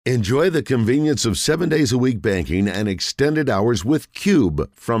Enjoy the convenience of 7 days a week banking and extended hours with Cube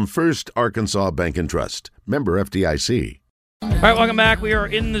from First Arkansas Bank and Trust. Member FDIC. All right, welcome back. We are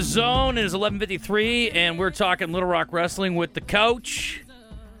in the zone. It is 11:53, and we're talking Little Rock Wrestling with the coach.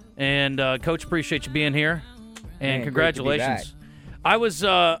 And Coach, appreciate you being here. And Man, congratulations. I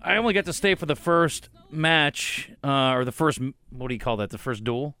only got to stay for the first match, or the first, what do you call that? The first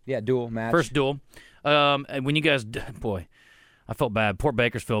duel? Yeah, duel match. First duel. And when you guys, boy, I felt bad. Poor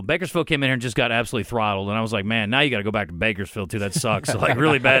Bakersfield. Bakersfield came in here and just got absolutely throttled, and I was like, man, now you got to go back to Bakersfield, too. That sucks. Like,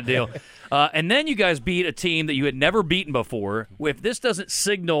 really bad deal. And then you guys beat a team that you had never beaten before. If this doesn't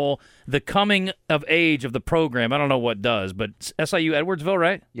signal the coming of age of the program, I don't know what does, but SIU Edwardsville,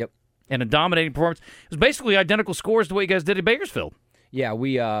 right? Yep. And a dominating performance. It was basically identical scores to what you guys did at Bakersfield. Yeah,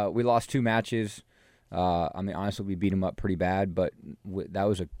 we lost 2 matches. I mean, honestly, we beat them up pretty bad, but that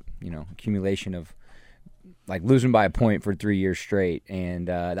was a accumulation of like losing by a point for 3 years straight, and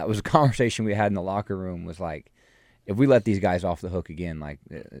that was a conversation we had in the locker room. Was like, if we let these guys off the hook again, like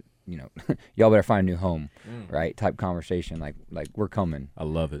y'all better find a new home, right? Type conversation. Like we're coming. I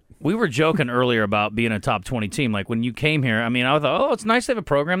love it. We were joking earlier about being a top 20 team. Like when you came here, I mean, I thought, oh, it's nice to have a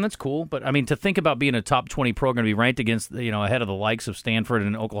program. That's cool. But I mean, to think about being a top 20 program, to be ranked against, ahead of the likes of Stanford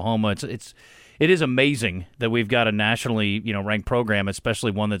and Oklahoma, it is amazing that we've got a nationally, ranked program,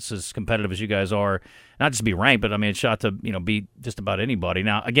 especially one that's as competitive as you guys are. Not just to be ranked, but I mean, it's shot to, beat just about anybody.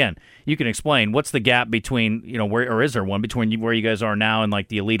 Now, again, you can explain what's the gap between, or is there one between where you guys are now and like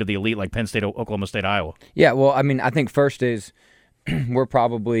the elite of the elite, like Penn State, Oklahoma State, Iowa? Yeah, well, I mean, I think first is we're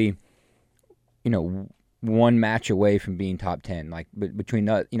probably, one match away from being top 10. Like between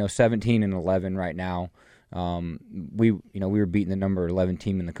 17 and 11 right now. We were beating the number 11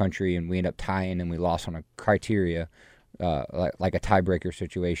 team in the country, and we ended up tying, and we lost on a criteria, like a tiebreaker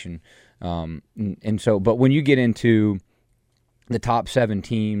situation. And so, but when you get into the top 7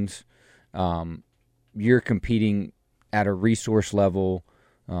 teams, you're competing at a resource level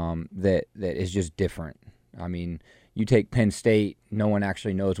that is just different. I mean, you take Penn State, no one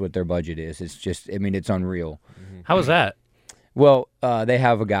actually knows what their budget is. It's just, I mean, it's unreal. Mm-hmm. How is that? Well, they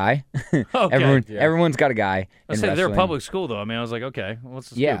have a guy. Okay. Everyone's got a guy. I say they're a public school, though. I mean, I was like, okay, well, what's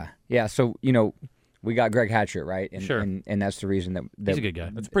this? Yeah. So we got Greg Hatchett, right? And, sure. And that's the reason that he's a good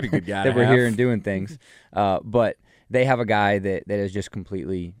guy. That's a pretty good guy. that we're here and doing things. But they have a guy that has just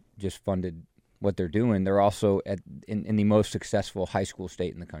completely just funded what they're doing. They're also in the most successful high school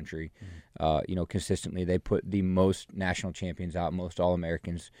state in the country. Consistently, they put the most national champions out, most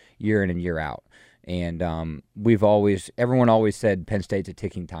All-Americans year in and year out. And everyone always said Penn State's a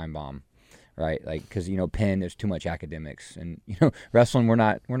ticking time bomb, right? Like, because Penn, there's too much academics, and wrestling, we're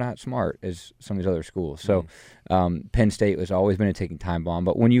not smart as some of these other schools. So Penn State has always been a ticking time bomb.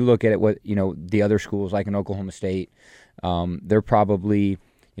 But when you look at it, what the other schools like in Oklahoma State, they're probably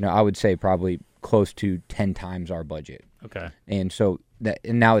I would say probably close to 10 times our budget. Okay. And so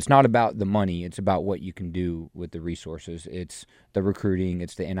now it's not about the money, it's about what you can do with the resources. It's the recruiting,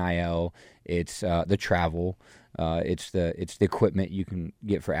 it's the NIL, it's the travel, it's the equipment you can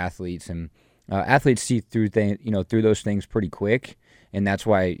get for athletes, and athletes see through those things pretty quick. And that's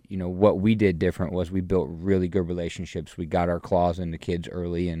why what we did different was we built really good relationships. We got our claws into kids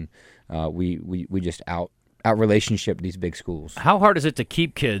early, and we just out relationship these big schools. How hard is it to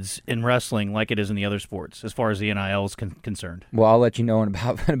keep kids in wrestling like it is in the other sports, as far as the NIL is concerned? Well, I'll let you know in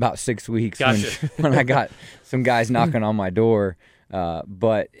about 6 weeks. Gotcha. when I got some guys knocking on my door.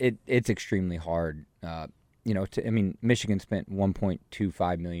 But it's extremely hard. Michigan spent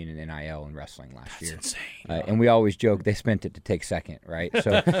 $1.25 million in NIL in wrestling last year. That's insane. And we always joke they spent it to take second, right?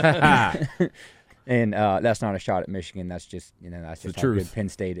 So. And that's not a shot at Michigan. That's just that's just how good Penn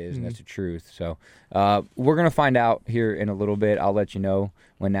State is, and that's the truth. So we're gonna find out here in a little bit. I'll let you know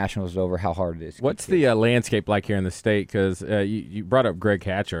when Nationals is over how hard it is. What's the landscape like here in the state? Because you brought up Greg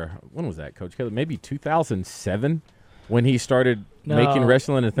Hatcher. When was that, Coach Kelly? Maybe 2007 when he started making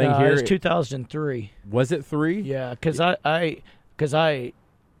wrestling a thing here. It was 2003. Was it 3? Yeah, because I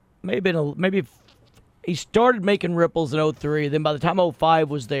maybe. He started making ripples in 2003. Then by the time 2005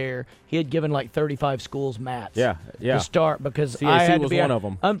 was there, he had given like 35 schools mats. Yeah. To start, because CAC I had to was be one of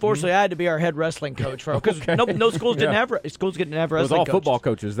them. Unfortunately, I had to be our head wrestling coach because no schools didn't have schools didn't have wrestling. It was all coaches. football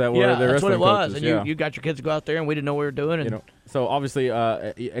coaches that were the that's what wrestling it was. coaches. And you got your kids to go out there, and we didn't know what we were doing. And so obviously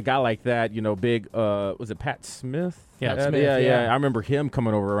a guy like that, big. Was it Pat Smith? Yeah, Smith. Yeah. I remember him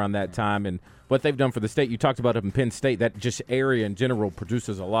coming over around that time and what they've done for the state. You talked about up in Penn State. That just area in general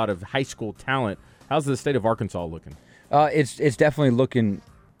produces a lot of high school talent. How's the state of Arkansas looking? It's definitely looking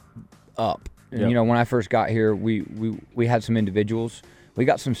up. And, Yep. when I first got here, we had some individuals. We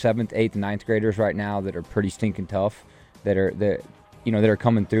got some 7th, 8th, and 9th graders right now that are pretty stinking tough. That that are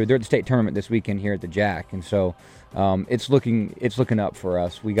coming through. They're at the state tournament this weekend here at the Jack, and so it's looking up for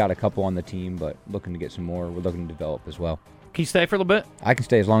us. We got a couple on the team, but looking to get some more. We're looking to develop as well. Can you stay for a little bit? I can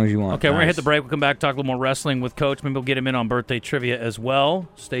stay as long as you want. Okay, we're going to hit the break. We'll come back, talk a little more wrestling with Coach. Maybe we'll get him in on birthday trivia as well.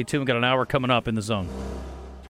 Stay tuned. We've got an hour coming up in the Zone.